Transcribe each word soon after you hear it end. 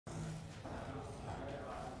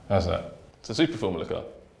How's that? It's a super Formula car.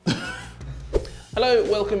 Hello,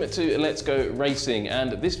 welcome to Let's Go Racing,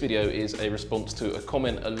 and this video is a response to a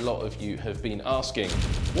comment a lot of you have been asking.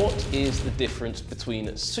 What is the difference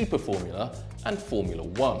between Super Formula and Formula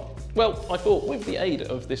One? Well, I thought with the aid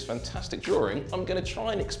of this fantastic drawing, I'm going to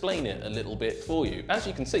try and explain it a little bit for you. As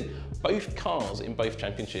you can see, both cars in both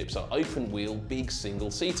championships are open wheel, big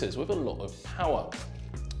single seaters with a lot of power.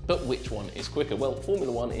 But which one is quicker? Well,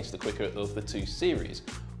 Formula One is the quicker of the two series.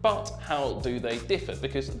 But how do they differ?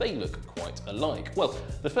 Because they look quite alike. Well,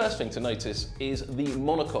 the first thing to notice is the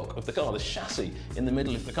monocoque of the car, the chassis in the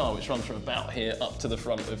middle of the car, which runs from about here up to the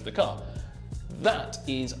front of the car. That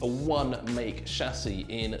is a one-make chassis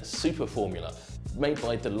in Super Formula. Made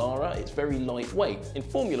by Dillane, it's very lightweight. In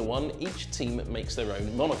Formula One, each team makes their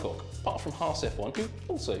own monocoque, apart from Haas F1, who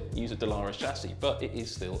also use a Dillane chassis, but it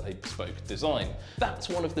is still a bespoke design. That's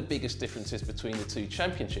one of the biggest differences between the two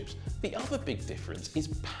championships. The other big difference is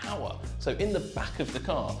power. So in the back of the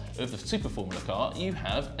car, of the Super Formula car, you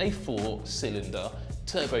have a 4-cylinder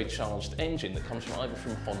turbocharged engine that comes from either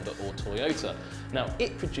from Honda or Toyota. Now,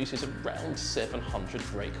 it produces around 700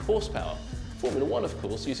 brake horsepower. Formula One, of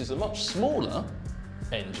course, uses a much smaller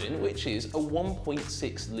engine, which is a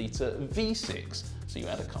 1.6 litre V6. So you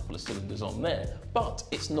add a couple of cylinders on there, but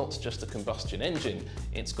it's not just a combustion engine.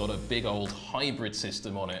 It's got a big old hybrid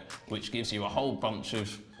system on it, which gives you a whole bunch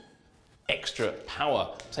of extra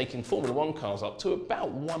power, taking Formula One cars up to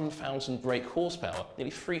about 1,000 brake horsepower,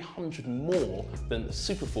 nearly 300 more than the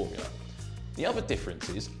Super Formula. The other difference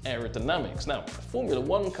is aerodynamics. Now, a Formula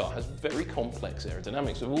One car has very complex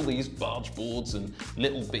aerodynamics with all these barge boards and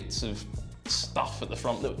little bits of stuff at the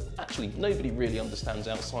front that actually nobody really understands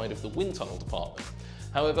outside of the wind tunnel department.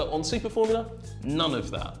 However, on Super Formula, none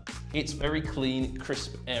of that. It's very clean,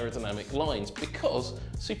 crisp aerodynamic lines because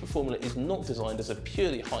Super Formula is not designed as a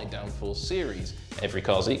purely high downforce series. Every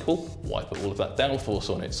car's equal, why put all of that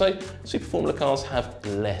downforce on it? So Super Formula cars have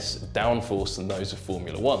less downforce than those of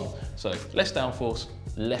Formula One. So less downforce,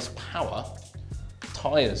 less power.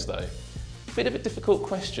 Tyres though. Bit of a difficult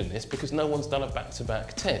question this, because no one's done a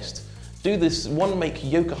back-to-back test. Do this one-make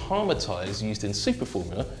Yokohama tyres used in Super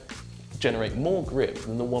Formula generate more grip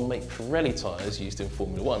than the one-make Pirelli tyres used in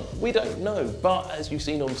Formula One? We don't know, but as you've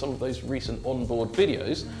seen on some of those recent onboard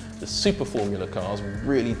videos, the Super Formula cars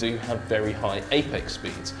really do have very high apex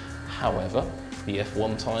speeds. However, the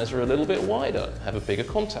F1 tyres are a little bit wider, have a bigger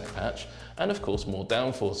contact patch, and of course more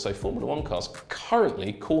downforce, so Formula One cars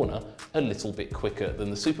currently corner a little bit quicker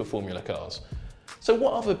than the Super Formula cars. So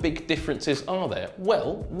what other big differences are there?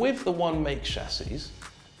 Well, with the one-make chassis,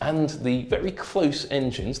 and the very close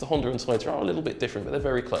engines, the Honda and Toyota are a little bit different, but they're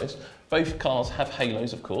very close. Both cars have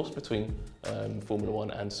halos, of course, between Formula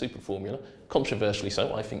One and Super Formula. Controversially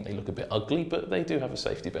so, I think they look a bit ugly, but they do have a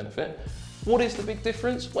safety benefit. What is the big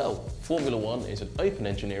difference? Well, Formula One is an open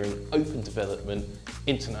engineering, open development,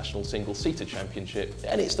 international single-seater championship,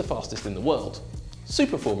 and it's the fastest in the world.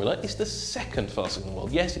 Super Formula is the second fastest in the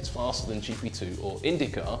world. Yes, it's faster than GP2 or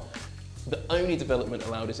IndyCar. The only development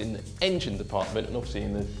allowed is in the engine department and obviously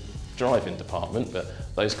in the driving department, but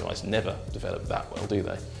those guys never develop that well, do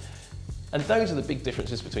they? And those are the big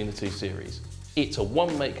differences between the two series. It's a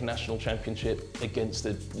one-make national championship against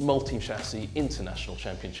a multi-chassis international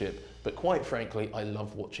championship, but quite frankly, I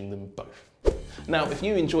love watching them both. Now, if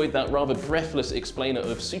you enjoyed that rather breathless explainer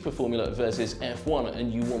of Super Formula versus F1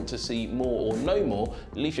 and you want to see more or no more,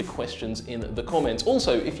 leave your questions in the comments.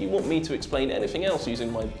 Also, if you want me to explain anything else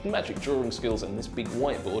using my magic drawing skills and this big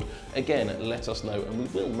whiteboard, again, let us know and we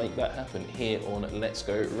will make that happen here on Let's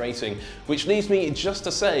Go Racing. Which leaves me just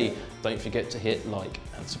to say, don't forget to hit like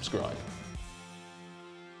and subscribe.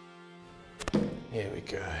 Here we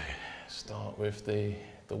go. Start with the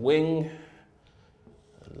wing,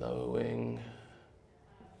 the lower wing.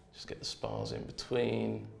 Just get the spars in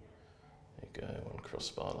between. There you go, one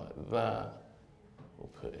crossbar like that. We'll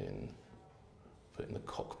put in the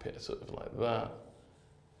cockpit sort of like that.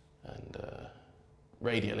 And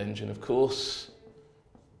radial engine, of course.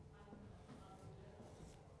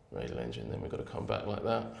 Radial engine, then we've got to come back like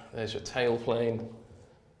that. There's your tail plane,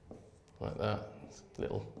 like that. It's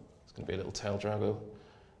going to be a little tail draggle.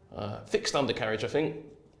 Fixed undercarriage, I think.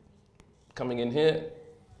 Coming in here.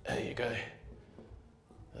 There you go.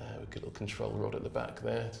 We've got a little control rod at the back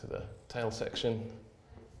there to the tail section.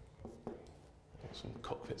 Some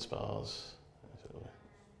cockpit spars.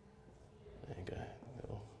 There you go.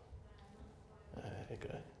 There you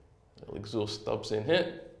go. Little exhaust stubs in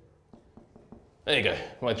here. There you go,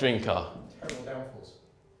 my dream car. Terrible downforce.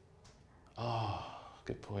 Ah,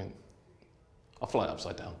 good point. I'll fly it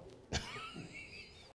upside down.